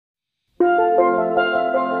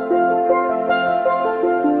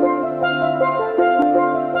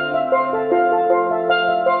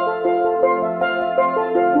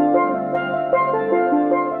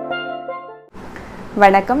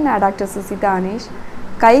வணக்கம், நான் டாக்டர்.S.Susitha Anish.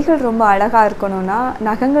 கைகள் ரொம்ப அழகாக இருக்கணும்னா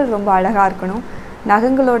நகங்கள் ரொம்ப அழகாக இருக்கணும்.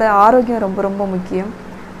 நகங்களோட ஆரோக்கியம் ரொம்ப ரொம்ப முக்கியம்.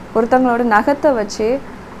 ஒருத்தவங்களோட நகத்தை வச்சு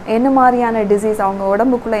என்ன மாதிரியான டிசீஸ், அவங்க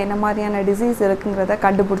உடம்புக்குள்ளே என்ன மாதிரியான டிசீஸ் இருக்குங்கிறத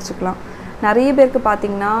கண்டுபிடிச்சிக்கலாம். நிறைய பேருக்கு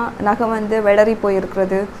பார்த்திங்கன்னா நகம் வெளரி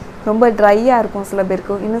போயிருக்கிறது, ரொம்ப ட்ரையாக இருக்கும் சில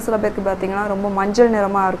பேருக்கு. இன்னும் சில பேருக்கு பார்த்திங்கன்னா ரொம்ப மஞ்சள்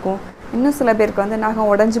நிறமாக இருக்கும். இன்னும் சில பேருக்கு நகம்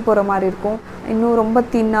உடஞ்சி போகிற மாதிரி இருக்கும். இன்னும் ரொம்ப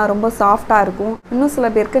தின்னாக ரொம்ப சாஃப்டாக இருக்கும். இன்னும் சில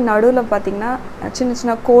பேருக்கு நடுவில் பார்த்திங்கன்னா சின்ன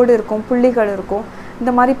சின்ன கோடு இருக்கும், புள்ளிகள் இருக்கும்.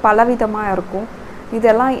 இந்த மாதிரி பலவிதமாக இருக்கும்.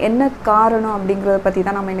 இதெல்லாம் என்ன காரணம் அப்படிங்கிறத பற்றி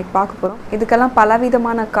தான் நம்ம இன்றைக்கி பார்க்க போகிறோம். இதுக்கெல்லாம்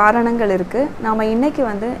பலவிதமான காரணங்கள் இருக்குது. நம்ம இன்றைக்கி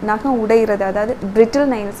நகம் உடைகிறது, அதாவது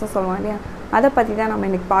பிரிட்டில் நெயில்ஸ்னு சொல்லுவோம் இல்லையா, அதை பற்றி தான் நம்ம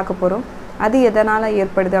இன்றைக்கி பார்க்க போகிறோம். அது எதனால்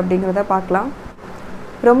ஏற்படுது அப்படிங்கிறத பார்க்கலாம்.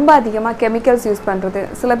 ரொம்ப அதிகமாக கெமிக்கல்ஸ் யூஸ் பண்ணுறது.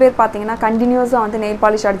 சில பேர் பார்த்திங்கன்னா கண்டினியூஸாக நெயில்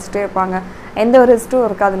பாலிஷ் அடிச்சுட்டே இருப்பாங்க, எந்த ஒரு ரெஸ்ட்டும்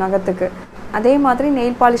இருக்காது நகத்துக்கு. அதே மாதிரி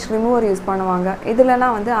நெயில் பாலிஷ் ரிமூவர் யூஸ் பண்ணுவாங்க.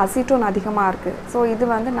 இதிலலாம் அசிட்டோன் அதிகமாக இருக்குது. ஸோ இது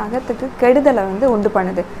நகத்துக்கு கெடுதலை உண்டு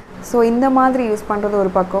பண்ணுது. ஸோ இந்த மாதிரி யூஸ் பண்ணுறது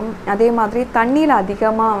ஒரு பக்கம். அதே மாதிரி தண்ணியில்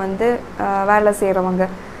அதிகமாக வேலை செய்கிறவங்க,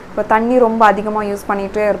 இப்போ தண்ணி ரொம்ப அதிகமாக யூஸ்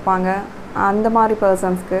பண்ணிகிட்டே இருப்பாங்க. அந்த மாதிரி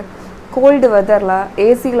பர்சன்ஸ்க்கு கோல்டு வெதரில்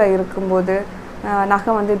ஏசியில் இருக்கும்போது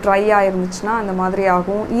நகம் ட்ரையாக இருந்துச்சுன்னா அந்த மாதிரி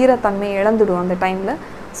ஆகும். ஈரத்தன்மையை இழந்துடும் அந்த டைமில்.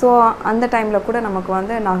 ஸோ அந்த டைமில் கூட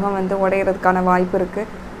நமக்கு நகம் உடையிறதுக்கான வாய்ப்பு இருக்குது.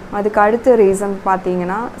 அதுக்கு அடுத்த ரீசன்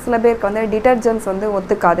பார்த்திங்கன்னா, சில பேருக்கு டிட்டர்ஜென்ட்ஸ்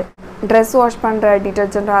ஒத்துக்காது. ட்ரெஸ் வாஷ் பண்ணுற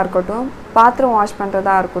டிட்டர்ஜெண்ட்டாக இருக்கட்டும், பாத்திரம் வாஷ்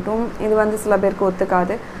பண்ணுறதா இருக்கட்டும், இது சில பேருக்கு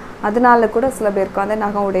ஒத்துக்காது. அதனால கூட சில பேருக்கு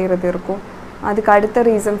நகம் உடையிறது இருக்கும். அதுக்கு அடுத்த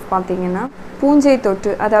ரீசன்ஸ் பார்த்திங்கன்னா, பூஞ்சை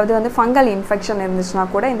தொற்று, அதாவது ஃபங்கல் இன்ஃபெக்ஷன் இருந்துச்சுன்னா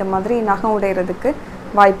கூட இந்த மாதிரி நகம் உடையிறதுக்கு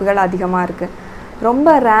வாய்ப்புகள் அதிகமாக இருக்குது. ரொம்ப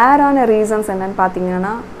ரேரான ரீசன்ஸ் என்னென்னு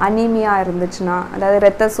பார்த்திங்கன்னா, அனீமியா இருந்துச்சுன்னா, அதாவது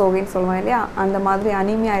இரத்த சோகைன்னு சொல்லுவோம் இல்லையா, அந்த மாதிரி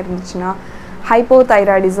அனீமியா இருந்துச்சுன்னா,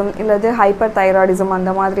 ஹைப்போதைராய்டிசம் இல்லது ஹைப்பர் தைராய்டிசம்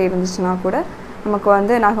அந்த மாதிரி இருந்துச்சுன்னா கூட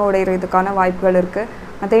நமக்கு நகம் உடையிறதுக்கான வாய்ப்புகள் இருக்குது.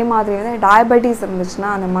 அதே மாதிரி டயபெட்டிஸ் இருந்துச்சுன்னா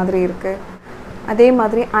அந்த மாதிரி இருக்குது. அதே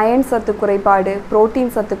மாதிரி அயன் சத்து குறைபாடு,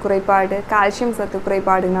 புரோட்டீன் சத்து குறைபாடு, கால்சியம் சத்து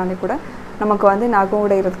குறைபாடுனாலே கூட நமக்கு நகம்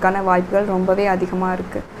உடையிறதுக்கான வாய்ப்புகள் ரொம்பவே அதிகமாக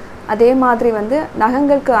இருக்குது. அதே மாதிரி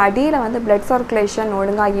நகங்களுக்கு அடியில் பிளட் சர்க்குலேஷன்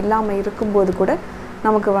ஒழுங்காக இல்லாமல் இருக்கும்போது கூட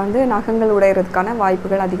நமக்கு நகங்கள் உடையிறதுக்கான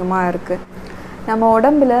வாய்ப்புகள் அதிகமாக இருக்குது. நம்ம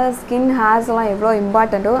உடம்பில் ஸ்கின், ஹேர்ஸ்லாம் எவ்வளோ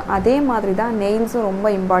இம்பார்ட்டண்ட்டோ அதே மாதிரி தான் நெயில்ஸும் ரொம்ப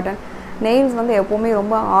இம்பார்ட்டன்ட். நெயில்ஸ் எப்போவுமே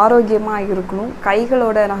ரொம்ப ஆரோக்கியமாக இருக்கணும்.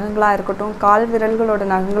 கைகளோட நகங்களாக இருக்கட்டும், கால் விரல்களோட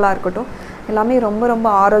நகங்களாக இருக்கட்டும், எல்லாமே ரொம்ப ரொம்ப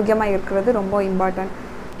ஆரோக்கியமாக இருக்கிறது ரொம்ப இம்பார்ட்டன்ட்.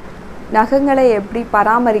 நகங்களை எப்படி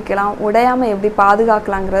பராமரிக்கலாம், உடையாமல் எப்படி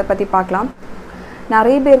பாதுகாக்கலாங்கிறத பற்றி பார்க்கலாம்.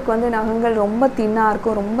 நிறைய பேருக்கு நகங்கள் ரொம்ப தின்னாக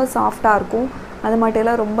இருக்கும், ரொம்ப சாஃப்டாக இருக்கும். அது மட்டும்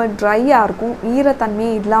இல்லை, ரொம்ப ட்ரையாக இருக்கும்,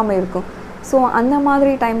 ஈரத்தன்மையே இல்லாமல் இருக்கும். ஸோ அந்த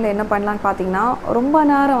மாதிரி டைமில் என்ன பண்ணலான்னு பார்த்தீங்கன்னா, ரொம்ப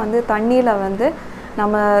நேரம்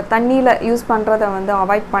நம்ம தண்ணியில் யூஸ் பண்ணுறத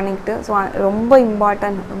அவாய்ட் பண்ணிக்கிட்டு, ஸோ ரொம்ப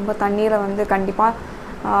இம்பார்ட்டன்ட், ரொம்ப தண்ணியில்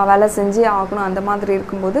கண்டிப்பாக வேலை செஞ்சே ஆகணும். அந்த மாதிரி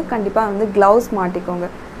இருக்கும்போது கண்டிப்பாக க்ளவுஸ் மாட்டிக்கோங்க.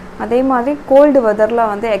 அதே மாதிரி கோல்டு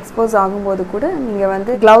வெதரில் எக்ஸ்போஸ் ஆகும்போது கூட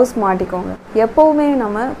நீங்கள் க்ளவுஸ் மாட்டிக்கோங்க. எப்போவுமே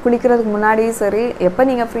நம்ம குளிக்கிறதுக்கு முன்னாடியும் சரி, எப்போ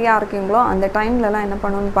நீங்கள் ஃப்ரீயாக இருக்கீங்களோ அந்த டைம்லலாம் என்ன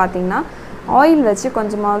பண்ணணும்னு பார்த்தீங்கன்னா, ஆயில் வச்சு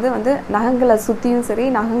கொஞ்சமாவது நகங்களை சுற்றியும் சரி,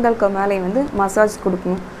 நகங்களுக்கு மேலே மசாஜ்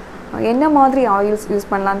கொடுக்கணும். என்ன மாதிரி ஆயில்ஸ் யூஸ்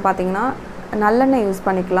பண்ணலான்னு பார்த்தீங்கன்னா, நல்லெண்ணெய் யூஸ்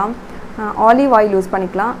பண்ணிக்கலாம், ஆலிவ் ஆயில் யூஸ்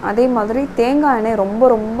பண்ணிக்கலாம். அதே மாதிரி தேங்காய் எண்ணெய் ரொம்ப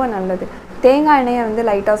ரொம்ப நல்லது. தேங்காய் எண்ணெயை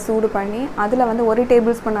லைட்டாக சூடு பண்ணி அதில் 1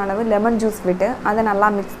 டேபிள் ஸ்பூன் அளவு லெமன் ஜூஸ் விட்டு அதை நல்லா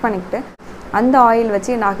மிக்ஸ் பண்ணிக்கிட்டு அந்த ஆயில்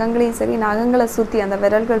வச்சு நகங்களையும் சரி, நகங்களை சுற்றி அந்த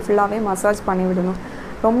விரல்கள் ஃபுல்லாகவே மசாஜ் பண்ணி விடணும்.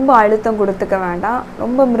 ரொம்ப அழுத்தம் கொடுத்துக்க வேண்டாம்.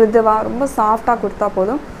 ரொம்ப மிருதுவாக, ரொம்ப சாஃப்டாக கொடுத்தா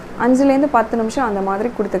போதும். 5லேருந்து 10 நிமிஷம் அந்த மாதிரி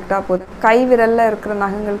கொடுத்துக்கிட்டா போதும். கை விரலில் இருக்கிற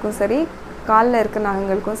நகங்களுக்கும் சரி, காலில் இருக்கிற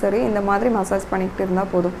நகங்களுக்கும் சரி, இந்த மாதிரி மசாஜ் பண்ணிக்கிட்டு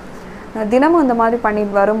இருந்தால் போதும். தினமும் இந்த மாதிரி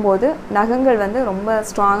பண்ணிட்டு வரும்போது நகங்கள் ரொம்ப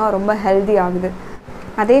ஸ்ட்ராங்காக, ரொம்ப ஹெல்தி ஆகுது.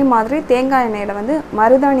 அதே மாதிரி தேங்காய் எண்ணெயில்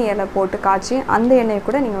மருதாணி இலை போட்டு காய்ச்சி அந்த எண்ணெயை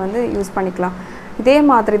கூட நீங்கள் யூஸ் பண்ணிக்கலாம். இதே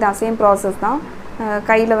மாதிரி தான், சேம் ப்ராசஸ் தான்.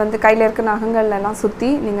 கையில் இருக்க நகங்கள்லாம் சுற்றி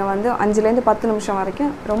நீங்கள் 5லேருந்து 10 நிமிஷம்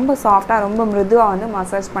வரைக்கும் ரொம்ப சாஃப்டாக, ரொம்ப மிருதுவாக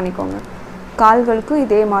மசாஜ் பண்ணிக்கோங்க. கால்களுக்கும்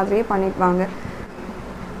இதே மாதிரியே பண்ணிட்டு வாங்க.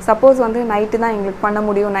 சப்போஸ் நைட்டு தான் எங்களுக்கு பண்ண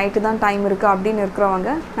முடியும், நைட்டு தான் டைம் இருக்குது அப்படின்னு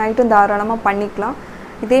இருக்கிறவங்க நைட்டும் தாராளமாக பண்ணிக்கலாம்.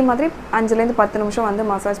 இதே மாதிரி 5லேருந்து 10 நிமிஷம்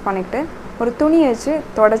மசாஜ் பண்ணிக்கிட்டு ஒரு துணியை வச்சு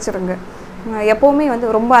தொடச்சிருங்க. எப்போவுமே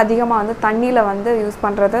ரொம்ப அதிகமாக தண்ணியில் யூஸ்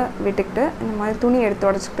பண்ணுறத விட்டுக்கிட்டு இந்த மாதிரி துணி எடுத்து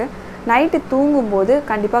தொடச்சிக்கிட்டு நைட்டு தூங்கும்போது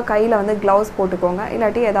கண்டிப்பாக கையில் க்ளவுஸ் போட்டுக்கோங்க.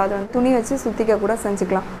 இல்லாட்டி ஏதாவது துணி வச்சு சுற்றிக்க கூட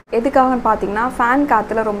செஞ்சுக்கலாம். எதுக்காகன்னு பார்த்தீங்கன்னா, ஃபேன்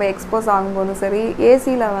காற்றுல ரொம்ப எக்ஸ்போஸ் ஆகும்போதும் சரி,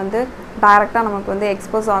 ஏசியில் டைரெக்டாக நமக்கு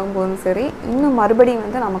எக்ஸ்போஸ் ஆகும்போதும் சரி, இன்னும்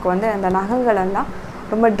மறுபடியும் நமக்கு அந்த நகங்கள் எல்லாம்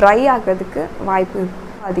ரொம்ப ட்ரை ஆகிறதுக்கு வாய்ப்பு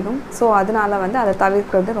அதிகம். ஸோ அதனால் அதை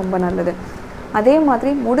தவிர்க்கிறது ரொம்ப நல்லது. அதே மாதிரி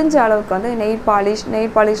முடிஞ்ச அளவுக்கு நெயில்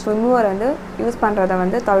பாலிஷ் ரிமூவர் யூஸ்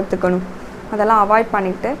பண்ணுறதை தவிர்த்துக்கணும். அதெல்லாம் அவாய்ட்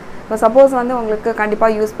பண்ணிவிட்டு இப்போ சப்போஸ் வந்து உங்களுக்கு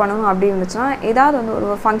கண்டிப்பாக யூஸ் பண்ணணும் அப்படி இருந்துச்சுன்னா ஏதாவது வந்து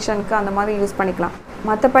ஒரு ஃபங்க்ஷனுக்கு அந்த மாதிரி யூஸ் பண்ணிக்கலாம்.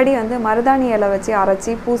 மற்றபடி வந்து மருதாணி இலை வச்சு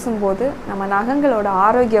அரைச்சி பூசும்போது நம்ம நகங்களோட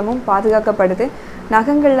ஆரோக்கியமும் பாதுகாக்கப்படுது.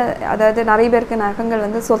 நகங்களில் அதாவது நிறைய பேருக்கு நகங்கள்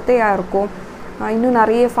வந்து சொத்தையாக இருக்கும், இன்னும்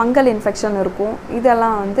நிறைய ஃபங்கல் இன்ஃபெக்ஷன் இருக்கும்,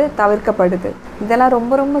 இதெல்லாம் வந்து தவிர்க்கப்படுது. இதெல்லாம்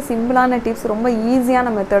ரொம்ப ரொம்ப சிம்பிளான டிப்ஸ், ரொம்ப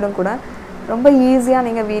ஈஸியான மெத்தடும் கூட. ரொம்ப ஈஸியாக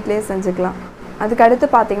நீங்கள் வீட்டிலேயே செஞ்சுக்கலாம். அதுக்கடுத்து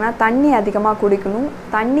பார்த்திங்கன்னா தண்ணி அதிகமாக குடிக்கணும்.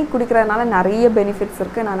 தண்ணி குடிக்கிறதுனால நிறைய பெனிஃபிட்ஸ்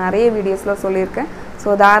இருக்குது, நான் நிறைய வீடியோஸில் சொல்லியிருக்கேன்.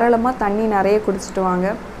 ஸோ தாராளமாக தண்ணி நிறைய குடிச்சிட்டு வாங்க.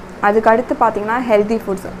 அதுக்கடுத்து பார்த்திங்கன்னா ஹெல்தி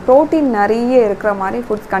ஃபுட்ஸ், ப்ரோட்டீன் நிறைய இருக்கிற மாதிரி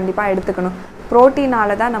ஃபுட்ஸ் கண்டிப்பாக எடுத்துக்கணும்.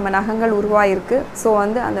 ப்ரோட்டீனால் தான் நம்ம நகங்கள் உருவாகிருக்கு. ஸோ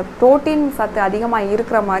வந்து அந்த ப்ரோட்டீன் சத்து அதிகமாக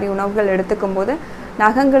இருக்கிற மாதிரி உணவுகள் எடுத்துக்கும் போது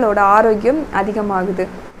நகங்களோட ஆரோக்கியம் அதிகமாகுது.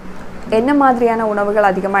 என்ன மாதிரியான உணவுகள்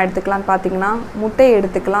அதிகமாக எடுத்துக்கலான்னு பார்த்திங்கன்னா முட்டை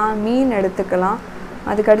எடுத்துக்கலாம், மீன் எடுத்துக்கலாம்.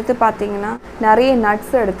 அதுக்கடுத்து பார்த்திங்கன்னா நிறைய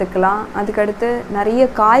நட்ஸ் எடுத்துக்கலாம். அதுக்கடுத்து நிறைய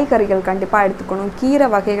காய்கறிகள் கண்டிப்பாக எடுத்துக்கணும். கீரை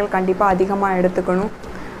வகைகள் கண்டிப்பாக அதிகமாக எடுத்துக்கணும்.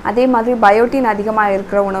 அதே மாதிரி பயோட்டின் அதிகமாக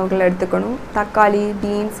இருக்கிற உணவுகள் எடுத்துக்கணும். தக்காளி,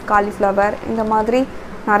 பீன்ஸ், காலிஃப்ளவர் இந்த மாதிரி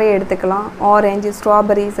நிறைய எடுத்துக்கலாம். ஆரஞ்சு,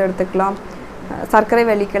 ஸ்ட்ராபெரிஸ் எடுத்துக்கலாம். சர்க்கரை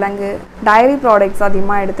வெள்ளிக்கிழங்கு, டைரி ப்ராடக்ட்ஸ்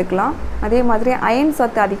அதிகமாக எடுத்துக்கலாம். அதே மாதிரி அயன்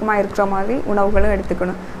சத்து அதிகமாக இருக்கிற மாதிரி உணவுகளும்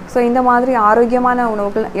எடுத்துக்கணும். ஸோ இந்த மாதிரி ஆரோக்கியமான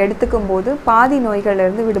உணவுகள் எடுத்துக்கும் போது பாதி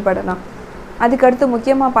நோய்கள்லேருந்து விடுபடலாம். அதுக்கடுத்து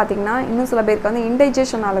முக்கியமாக பார்த்திங்கன்னா இன்னும் சில பேருக்கு வந்து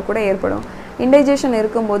இன்டைஜஷனால் கூட ஏற்படும். இன்டைஜஷன்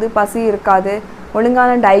இருக்கும்போது பசி இருக்காது,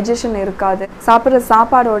 ஒழுங்கான டைஜஷன் இருக்காது, சாப்பிட்ற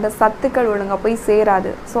சாப்பாடோட சத்துக்கள் ஒழுங்காக போய்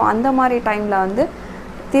சேராது. ஸோ அந்த மாதிரி டைமில் வந்து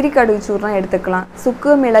திரிக்கடுகு சூர்ணம் எடுத்துக்கலாம்.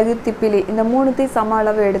 சுக்கு, மிளகு, திப்பிலி இந்த 3த்தையும் சம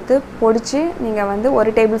அளவு எடுத்து பொடிச்சு நீங்கள் வந்து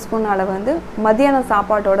 1 டேபிள் ஸ்பூன் அளவு வந்து மத்தியான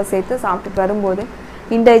சாப்பாட்டோடு சேர்த்து சாப்பிட்டு வரும்போது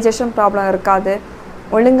இன்டைஜஷன் ப்ராப்ளம் இருக்காது,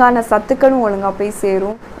 ஒழுங்கான சத்துக்களும் ஒழுங்காக போய்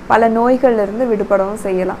சேரும், பல நோய்கள்லேருந்து விடுபடவும்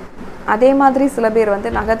செய்யலாம். அதே மாதிரி சில பேர் வந்து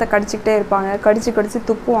நகத்தை கடிச்சிக்கிட்டே இருப்பாங்க, கடிச்சு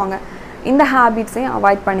துப்புவாங்க. இந்த ஹேபிட்ஸையும்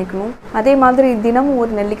அவாய்ட் பண்ணிக்கணும். அதே மாதிரி தினமும்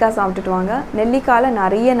ஒரு நெல்லிக்காய் சாப்பிட்டுட்டு வாங்க. நெல்லிக்காயில்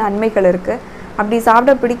நிறைய நன்மைகள் இருக்குது. அப்படி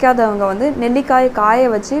சாப்பிட பிடிக்காதவங்க வந்து நெல்லிக்காயை காய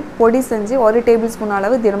வச்சு பொடி செஞ்சு 1 டேபிள் ஸ்பூன்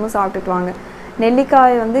அளவு தினமும் சாப்பிட்டுட்டு வாங்க.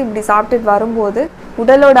 நெல்லிக்காய் வந்து இப்படி சாப்பிட்டுட்டு வரும்போது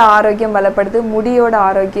உடலோட ஆரோக்கியம் பலப்படுது, முடியோட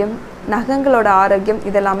ஆரோக்கியம், நகங்களோட ஆரோக்கியம்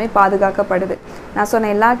இதெல்லாமே பாதுகாக்கப்படுது. நான்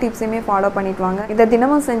சொன்ன எல்லா டிப்ஸையுமே ஃபாலோ பண்ணிட்டு வாங்க. இதை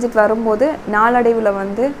தினமும் செஞ்சுட்டு வரும்போது நாளடைவில்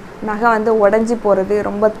வந்து நகை வந்து உடஞ்சி போகிறது,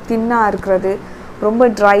 ரொம்ப தின்னாக இருக்கிறது, ரொம்ப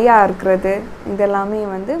ட்ரையாக இருக்கிறது இதெல்லாமே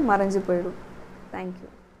வந்து மறைஞ்சு போயிடும். தேங்க்யூ.